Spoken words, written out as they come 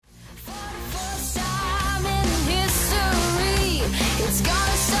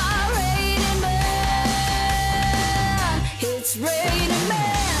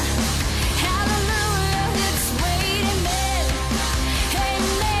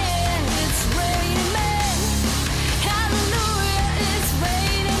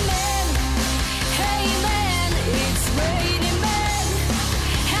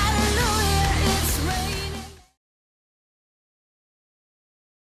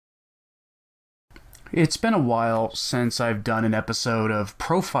It's been a while since I've done an episode of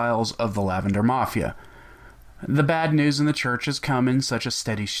Profiles of the Lavender Mafia. The bad news in the church has come in such a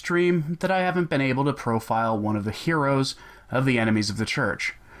steady stream that I haven't been able to profile one of the heroes of the enemies of the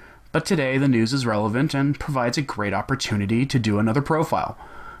church. But today the news is relevant and provides a great opportunity to do another profile.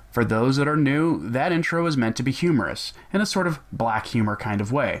 For those that are new, that intro is meant to be humorous, in a sort of black humor kind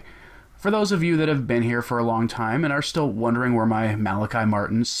of way. For those of you that have been here for a long time and are still wondering where my Malachi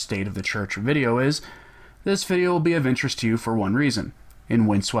Martin's State of the Church video is, this video will be of interest to you for one reason. In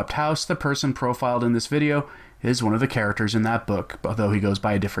Windswept House, the person profiled in this video is one of the characters in that book, although he goes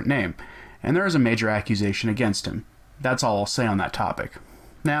by a different name, and there is a major accusation against him. That's all I'll say on that topic.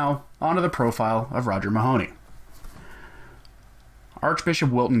 Now, on to the profile of Roger Mahony. Archbishop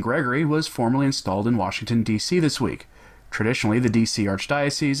Wilton Gregory was formally installed in Washington, D.C. this week. Traditionally, the D.C.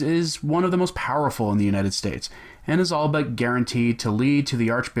 Archdiocese is one of the most powerful in the United States, and is all but guaranteed to lead to the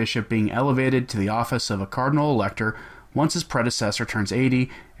Archbishop being elevated to the office of a Cardinal Elector once his predecessor turns 80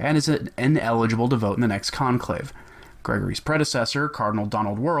 and is ineligible to vote in the next conclave. Gregory's predecessor, Cardinal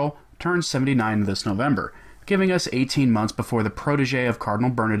Donald Wuerl, turns 79 this November, giving us 18 months before the protege of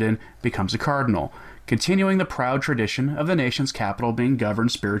Cardinal Bernardin becomes a cardinal, continuing the proud tradition of the nation's capital being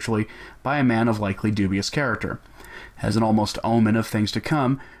governed spiritually by a man of likely dubious character. As an almost omen of things to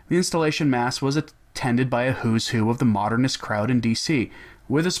come, the installation mass was attended by a who's who of the modernist crowd in D.C.,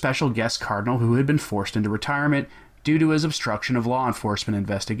 with a special guest cardinal who had been forced into retirement due to his obstruction of law enforcement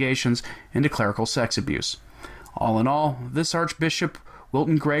investigations into clerical sex abuse. All in all, this Archbishop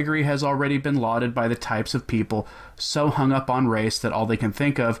Wilton Gregory has already been lauded by the types of people so hung up on race that all they can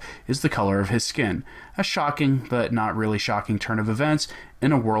think of is the color of his skin, a shocking but not really shocking turn of events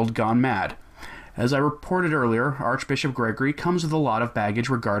in a world gone mad. As I reported earlier, Archbishop Gregory comes with a lot of baggage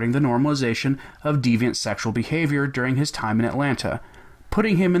regarding the normalization of deviant sexual behavior during his time in Atlanta,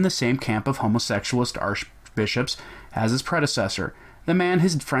 putting him in the same camp of homosexualist archbishops as his predecessor, the man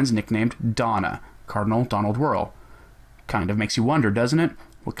his friends nicknamed Donna, Cardinal Donald Wuerl. Kind of makes you wonder, doesn't it?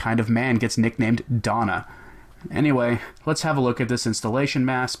 What kind of man gets nicknamed Donna? Anyway, let's have a look at this installation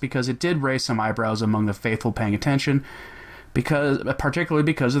mass, because it did raise some eyebrows among the faithful paying attention, particularly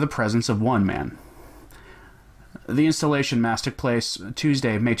because of the presence of one man. The installation mass took place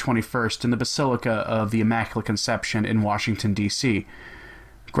Tuesday, May 21st, in the Basilica of the Immaculate Conception in Washington, D.C.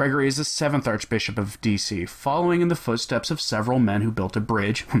 Gregory is the seventh Archbishop of D.C., following in the footsteps of several men who built a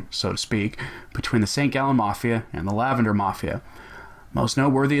bridge, so to speak, between the St. Gallen Mafia and the Lavender Mafia. Most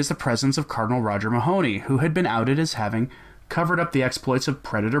noteworthy is the presence of Cardinal Roger Mahony, who had been outed as having covered up the exploits of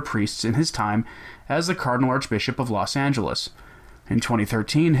predator priests in his time as the Cardinal Archbishop of Los Angeles. In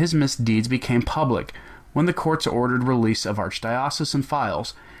 2013, his misdeeds became public when the courts ordered release of archdiocesan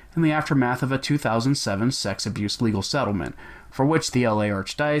files in the aftermath of a 2007 sex abuse legal settlement, for which the LA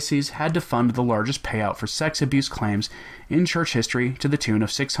Archdiocese had to fund the largest payout for sex abuse claims in church history to the tune of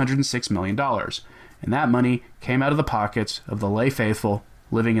 $606 million, and that money came out of the pockets of the lay faithful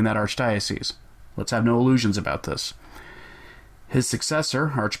living in that archdiocese. Let's have no illusions about this. His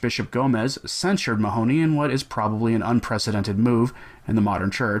successor, Archbishop Gomez, censured Mahony in what is probably an unprecedented move in the modern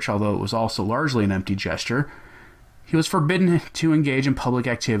church, although it was also largely an empty gesture. He was forbidden to engage in public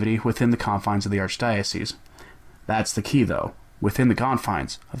activity within the confines of the archdiocese. That's the key, though, within the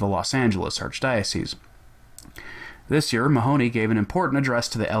confines of the Los Angeles Archdiocese. This year, Mahony gave an important address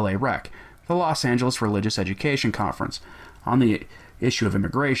to the LA REC, the Los Angeles Religious Education Conference, on the issue of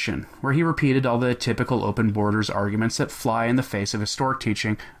immigration, where he repeated all the typical open borders arguments that fly in the face of historic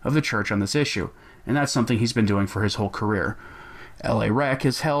teaching of the church on this issue, and that's something he's been doing for his whole career. LA REC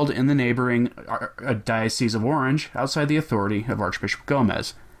is held in the neighboring Diocese of Orange, outside the authority of Archbishop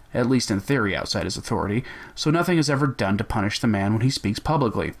Gomez, at least in theory outside his authority, so nothing is ever done to punish the man when he speaks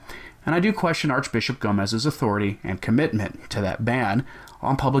publicly. And I do question Archbishop Gomez's authority and commitment to that ban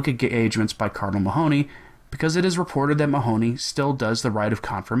on public engagements by Cardinal Mahony, because it is reported that Mahony still does the rite of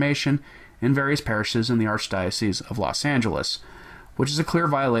confirmation in various parishes in the Archdiocese of Los Angeles, which is a clear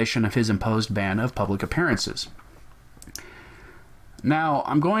violation of his imposed ban of public appearances. Now,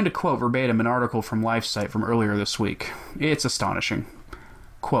 I'm going to quote verbatim an article from LifeSite from earlier this week. It's astonishing.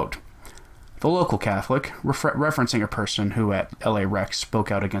 Quote, "The local Catholic, referencing a person who at LA REC spoke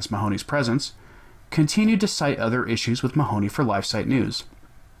out against Mahony's presence, continued to cite other issues with Mahony for LifeSite News.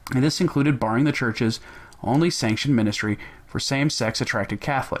 And this included barring the church's only sanctioned ministry for same-sex attracted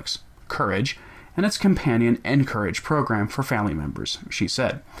Catholics, Courage, and its companion Encourage program for family members," she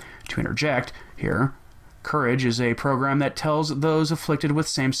said. To interject here, Courage is a program that tells those afflicted with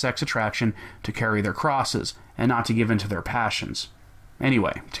same-sex attraction to carry their crosses and not to give in to their passions.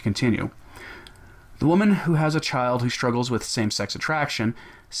 Anyway, to continue. The woman who has a child who struggles with same-sex attraction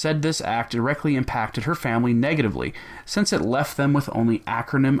said this act directly impacted her family negatively, since it left them with only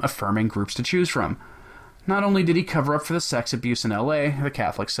acronym-affirming groups to choose from. Not only did he cover up for the sex abuse in L.A., the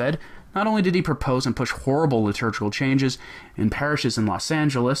Catholic said, not only did he propose and push horrible liturgical changes in parishes in Los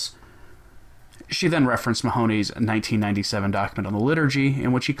Angeles. She then referenced Mahony's 1997 document on the liturgy,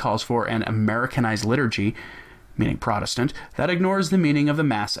 in which he calls for an Americanized liturgy, meaning Protestant, that ignores the meaning of the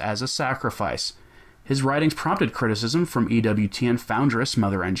Mass as a sacrifice. His writings prompted criticism from EWTN foundress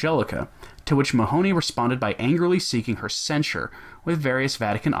Mother Angelica, to which Mahony responded by angrily seeking her censure with various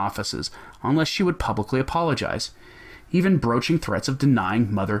Vatican offices unless she would publicly apologize, even broaching threats of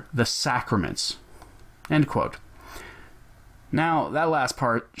denying Mother the sacraments. End quote. Now, that last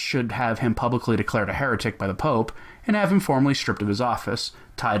part should have him publicly declared a heretic by the Pope and have him formally stripped of his office,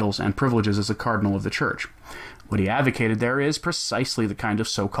 titles, and privileges as a cardinal of the Church. What he advocated there is precisely the kind of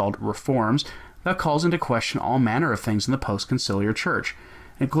so-called reforms that calls into question all manner of things in the post-conciliar Church,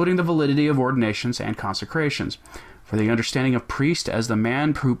 including the validity of ordinations and consecrations, for the understanding of priest as the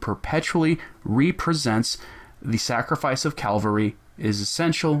man who perpetually represents the sacrifice of Calvary is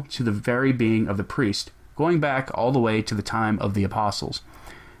essential to the very being of the priest, going back all the way to the time of the apostles.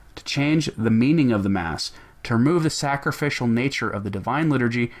 To change the meaning of the Mass, to remove the sacrificial nature of the divine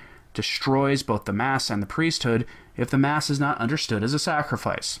liturgy, destroys both the Mass and the priesthood if the Mass is not understood as a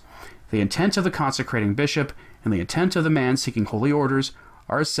sacrifice. The intent of the consecrating bishop and the intent of the man seeking holy orders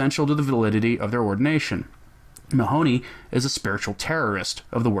are essential to the validity of their ordination. Mahony is a spiritual terrorist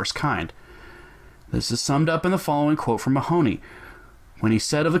of the worst kind. This is summed up in the following quote from Mahony, when he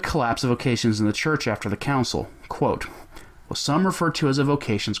said of the collapse of vocations in the Church after the Council, quote, "What some refer to as a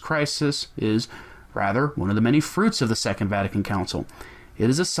vocations crisis is, rather, one of the many fruits of the Second Vatican Council. It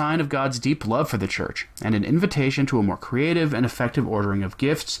is a sign of God's deep love for the Church, and an invitation to a more creative and effective ordering of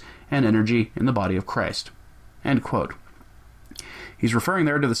gifts and energy in the body of Christ." End quote. He's referring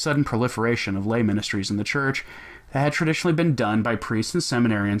there to the sudden proliferation of lay ministries in the Church that had traditionally been done by priests and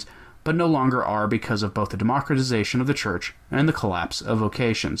seminarians, but no longer are because of both the democratization of the Church and the collapse of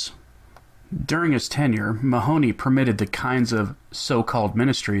vocations. During his tenure, Mahony permitted the kinds of so-called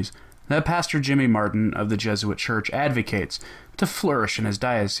ministries that Pastor Jimmy Martin of the Jesuit Church advocates to flourish in his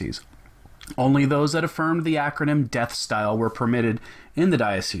diocese. Only those that affirmed the acronym death style were permitted in the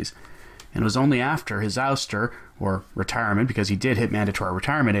diocese, and it was only after his ouster, or retirement because he did hit mandatory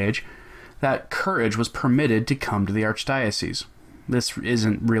retirement age, that courage was permitted to come to the archdiocese. This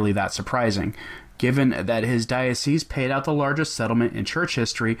isn't really that surprising, given that his diocese paid out the largest settlement in church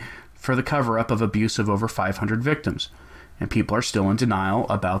history for the cover-up of abuse of over 500 victims, and people are still in denial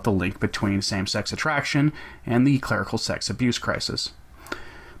about the link between same-sex attraction and the clerical sex abuse crisis.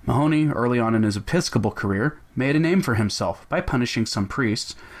 Mahony, early on in his episcopal career, made a name for himself by punishing some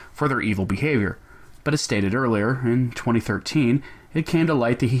priests for their evil behavior, but as stated earlier, in 2013, it came to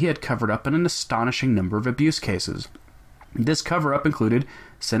light that he had covered up an astonishing number of abuse cases. This cover-up included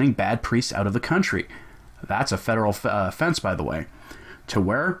sending bad priests out of the country. That's a federal offense, by the way. To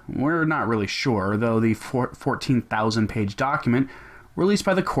where? We're not really sure, though the 14,000-page document released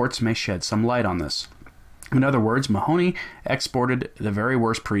by the courts may shed some light on this. In other words, Mahony exported the very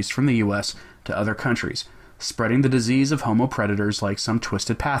worst priests from the U.S. to other countries, spreading the disease of homo predators like some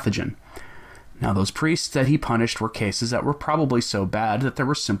twisted pathogen. Now, those priests that he punished were cases that were probably so bad that there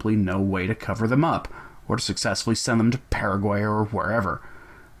was simply no way to cover them up, or to successfully send them to Paraguay or wherever.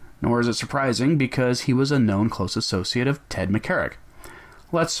 Nor is it surprising, because he was a known close associate of Ted McCarrick.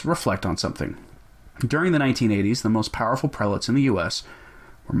 Let's reflect on something. During the 1980s, the most powerful prelates in the U.S.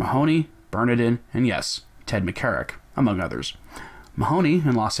 were Mahony, Bernardin, and yes, Ted McCarrick, among others. Mahony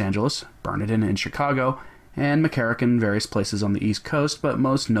in Los Angeles, Bernardin in Chicago, and McCarrick in various places on the East Coast, but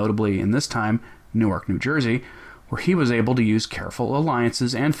most notably in this time, Newark, New Jersey, where he was able to use careful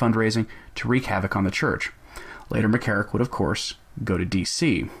alliances and fundraising to wreak havoc on the Church. Later, McCarrick would, of course, go to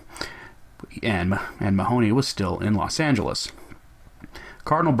D.C., and Mahony was still in Los Angeles.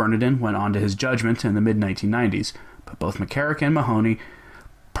 Cardinal Bernardin went on to his judgment in the mid-1990s, but both McCarrick and Mahony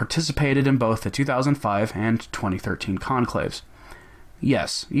participated in both the 2005 and 2013 conclaves.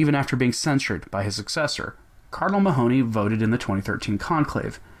 Yes, even after being censured by his successor, Cardinal Mahony voted in the 2013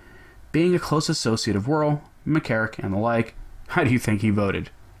 conclave. Being a close associate of Wuerl, McCarrick, and the like, how do you think he voted?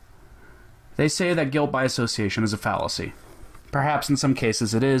 They say that guilt by association is a fallacy. Perhaps in some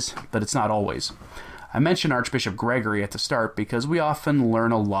cases it is, but it's not always. I mentioned Archbishop Gregory at the start because we often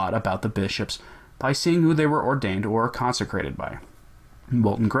learn a lot about the bishops by seeing who they were ordained or consecrated by.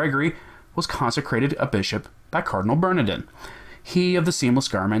 Walton Gregory was consecrated a bishop by Cardinal Bernardin, of the seamless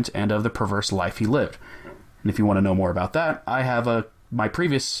garment and of the perverse life he lived. And if you want to know more about that, I have a my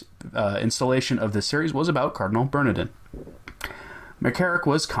previous installation of this series was about Cardinal Bernardin. McCarrick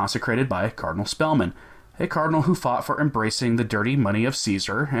was consecrated by Cardinal Spellman, a cardinal who fought for embracing the dirty money of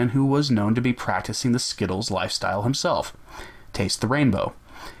Caesar and who was known to be practicing the Skittles lifestyle himself. Taste the rainbow.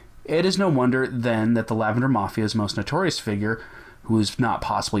 It is no wonder, then, that the Lavender Mafia's most notorious figure, who is not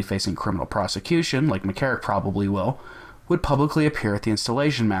possibly facing criminal prosecution, like McCarrick probably will, would publicly appear at the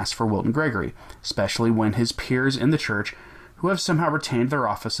installation mass for Wilton Gregory, especially when his peers in the church, who have somehow retained their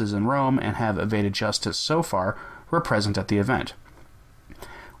offices in Rome and have evaded justice so far, were present at the event.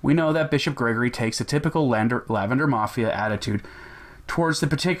 We know that Bishop Gregory takes a typical Lavender Mafia attitude towards the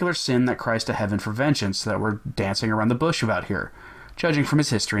particular sin that cries to heaven for vengeance that we're dancing around the bush about here, judging from his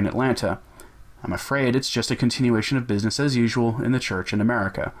history in Atlanta. I'm afraid it's just a continuation of business as usual in the church in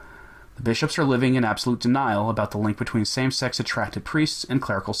America. The bishops are living in absolute denial about the link between same-sex attracted priests and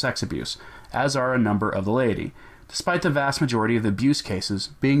clerical sex abuse, as are a number of the laity, despite the vast majority of the abuse cases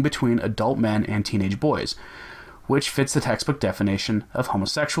being between adult men and teenage boys, which fits the textbook definition of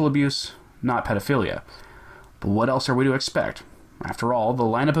homosexual abuse, not pedophilia. But what else are we to expect? After all, the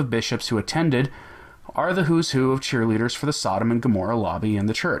lineup of bishops who attended are the who's who of cheerleaders for the Sodom and Gomorrah lobby in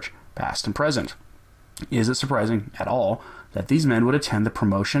the church, past and present. Is it surprising at all that these men would attend the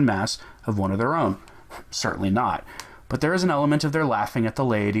promotion mass of one of their own? Certainly not. But there is an element of their laughing at the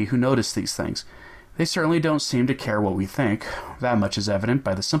laity who notice these things. They certainly don't seem to care what we think. That much is evident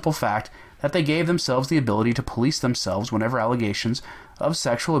by the simple fact that they gave themselves the ability to police themselves whenever allegations of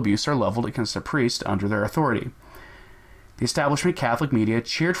sexual abuse are leveled against a priest under their authority. The establishment Catholic media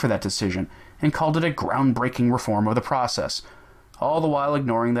cheered for that decision and called it a groundbreaking reform of the process, all the while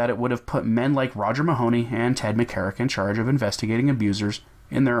ignoring that it would have put men like Roger Mahony and Ted McCarrick in charge of investigating abusers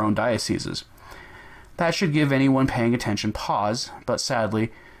in their own dioceses. That should give anyone paying attention pause, but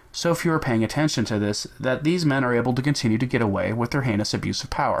sadly, so few are paying attention to this that these men are able to continue to get away with their heinous abuse of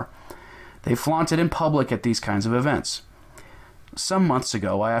power. They flaunt it in public at these kinds of events. Some months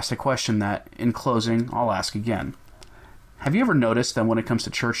ago, I asked a question that, in closing, I'll ask again. Have you ever noticed that when it comes to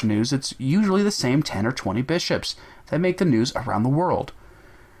church news, it's usually the same 10 or 20 bishops that make the news around the world?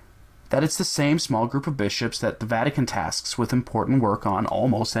 That it's the same small group of bishops that the Vatican tasks with important work on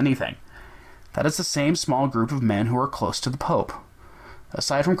almost anything? That it's the same small group of men who are close to the Pope?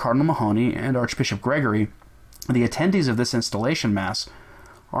 Aside from Cardinal Mahony and Archbishop Gregory, the attendees of this installation mass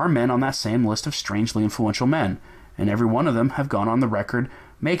are men on that same list of strangely influential men, and every one of them have gone on the record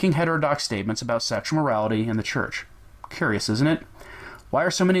making heterodox statements about sexual morality in the church. Curious, isn't it? Why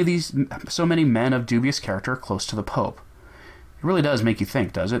are so many men of dubious character close to the Pope? It really does make you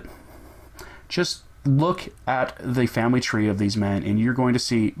think, does it? Just look at the family tree of these men, and you're going to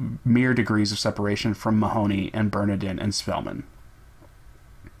see mere degrees of separation from Mahony and Bernardin and Spellman.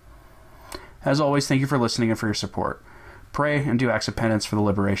 As always, thank you for listening and for your support. Pray and do acts of penance for the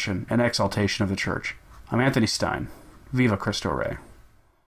liberation and exaltation of the Church. I'm Anthony Stein. Viva Cristo Rey.